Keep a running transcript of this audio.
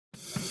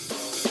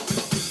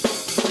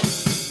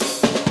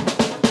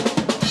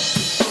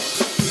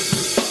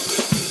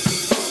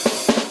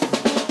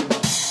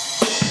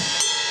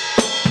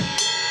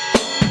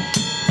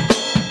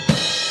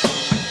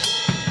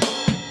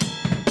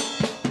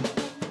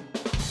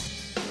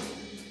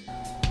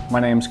My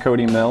name's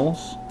Cody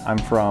Mills. I'm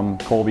from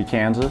Colby,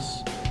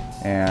 Kansas,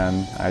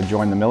 and I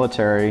joined the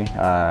military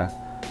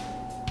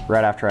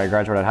right after I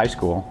graduated high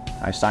school.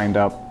 I signed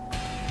up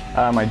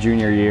my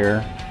junior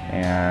year,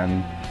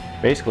 and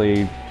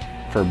basically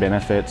for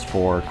benefits,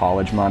 for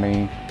college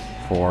money,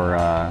 for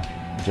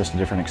just a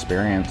different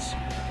experience.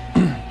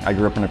 I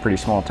grew up in a pretty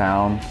small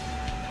town,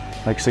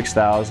 like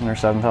 6,000 or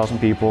 7,000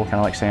 people, kind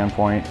of like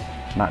Sandpoint,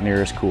 not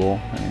near as cool.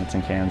 I mean, it's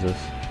in Kansas.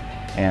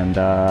 And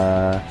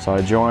so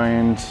I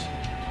joined,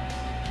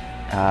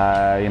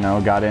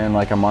 got in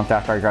like a month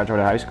after I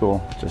graduated high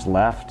school, just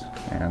left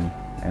and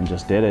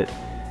just did it.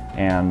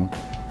 And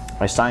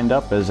I signed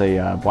up as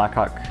a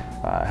BlackHawk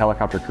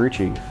helicopter crew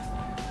chief.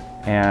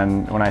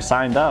 And when I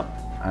signed up,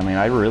 I mean,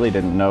 I really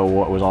didn't know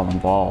what was all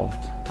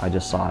involved. I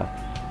just saw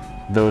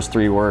those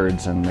 3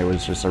 words, and it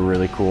was just a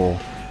really cool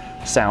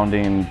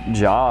sounding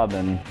job.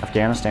 And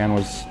Afghanistan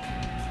was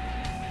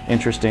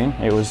interesting.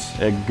 It was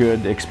a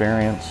good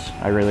experience.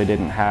 I really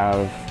didn't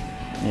have,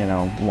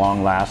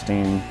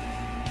 long-lasting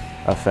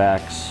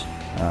effects.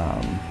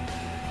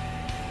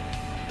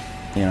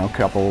 A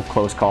couple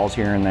close calls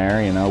here and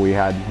there. We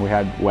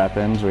had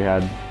weapons. We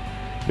had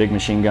big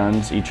machine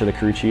guns. Each of the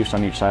crew chiefs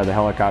on each side of the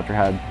helicopter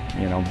had,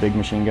 big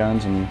machine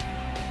guns, and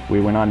we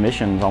went on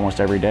missions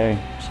almost every day.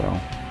 So,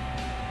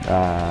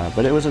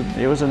 but it was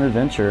an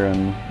adventure,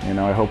 and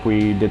I hope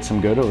we did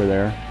some good over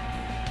there.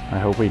 I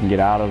hope we can get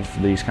out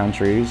of these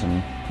countries,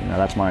 and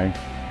that's my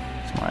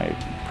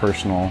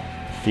personal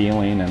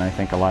feeling, and I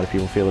think a lot of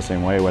people feel the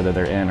same way, whether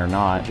they're in or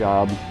not.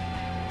 Job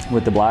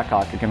with the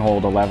BlackHawk, it can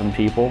hold 11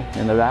 people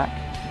in the back,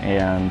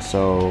 and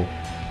so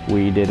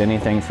we did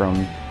anything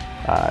from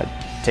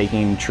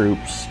taking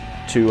troops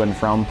to and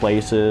from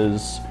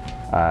places.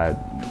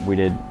 We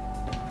did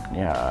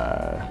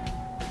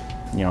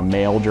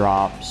mail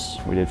drops.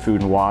 We did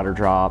food and water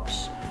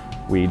drops.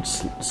 We'd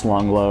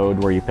slung load,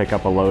 where you pick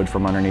up a load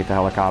from underneath the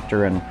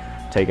helicopter and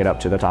take it up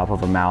to the top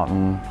of a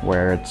mountain,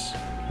 where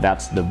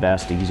that's the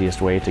best,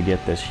 easiest way to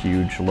get this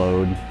huge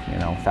load,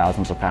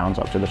 thousands of pounds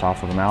up to the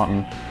top of a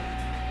mountain.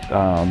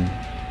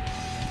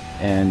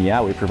 And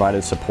yeah, we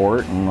provided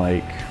support, and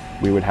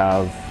we would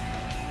have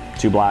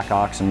 2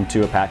 BlackHawks and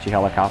 2 Apache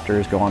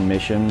helicopters go on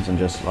missions and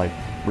just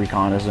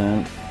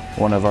reconnaissance.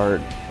 One of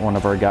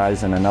our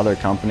guys in another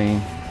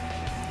company,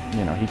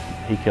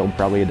 he killed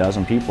probably a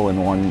dozen people in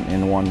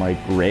one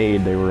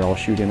raid. They were all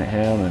shooting at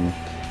him,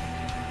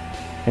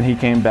 and he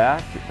came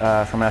back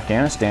from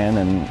Afghanistan,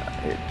 and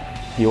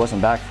he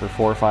wasn't back for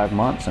 4 or 5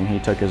 months, and he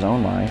took his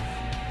own life.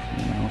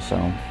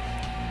 So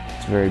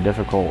it's very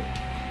difficult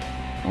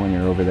when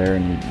you're over there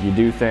and you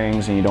do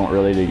things and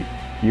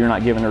you're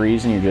not given a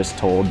reason, you're just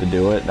told to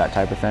do it, that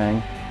type of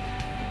thing.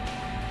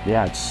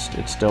 Yeah, it's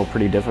still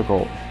pretty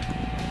difficult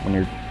when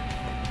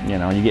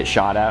you get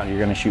shot at, you're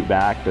going to shoot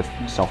back,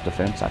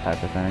 self-defense, that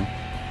type of thing.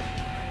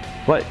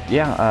 But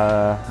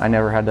yeah, I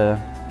never had to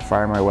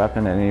fire my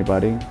weapon at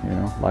anybody,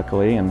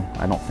 luckily, and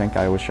I don't think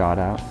I was shot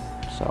at.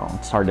 So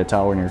it's hard to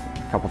tell when you're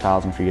a couple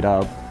thousand feet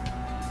up.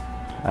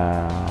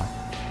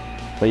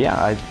 But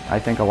yeah, I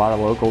think a lot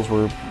of locals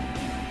were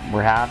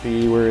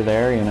happy we were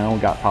there,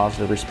 got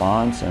positive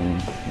response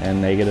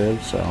and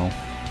negative, so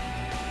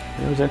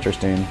it was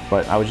interesting.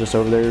 But I was just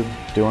over there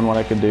doing what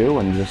I could do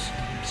and just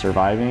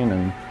surviving,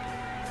 and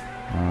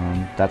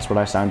that's what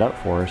I signed up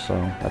for, so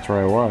that's where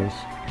I was.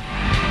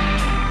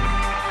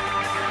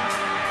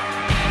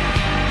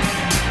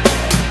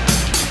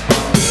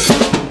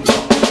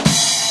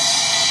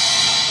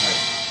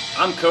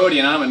 I'm Cody,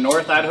 and I'm a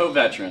North Idaho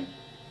veteran.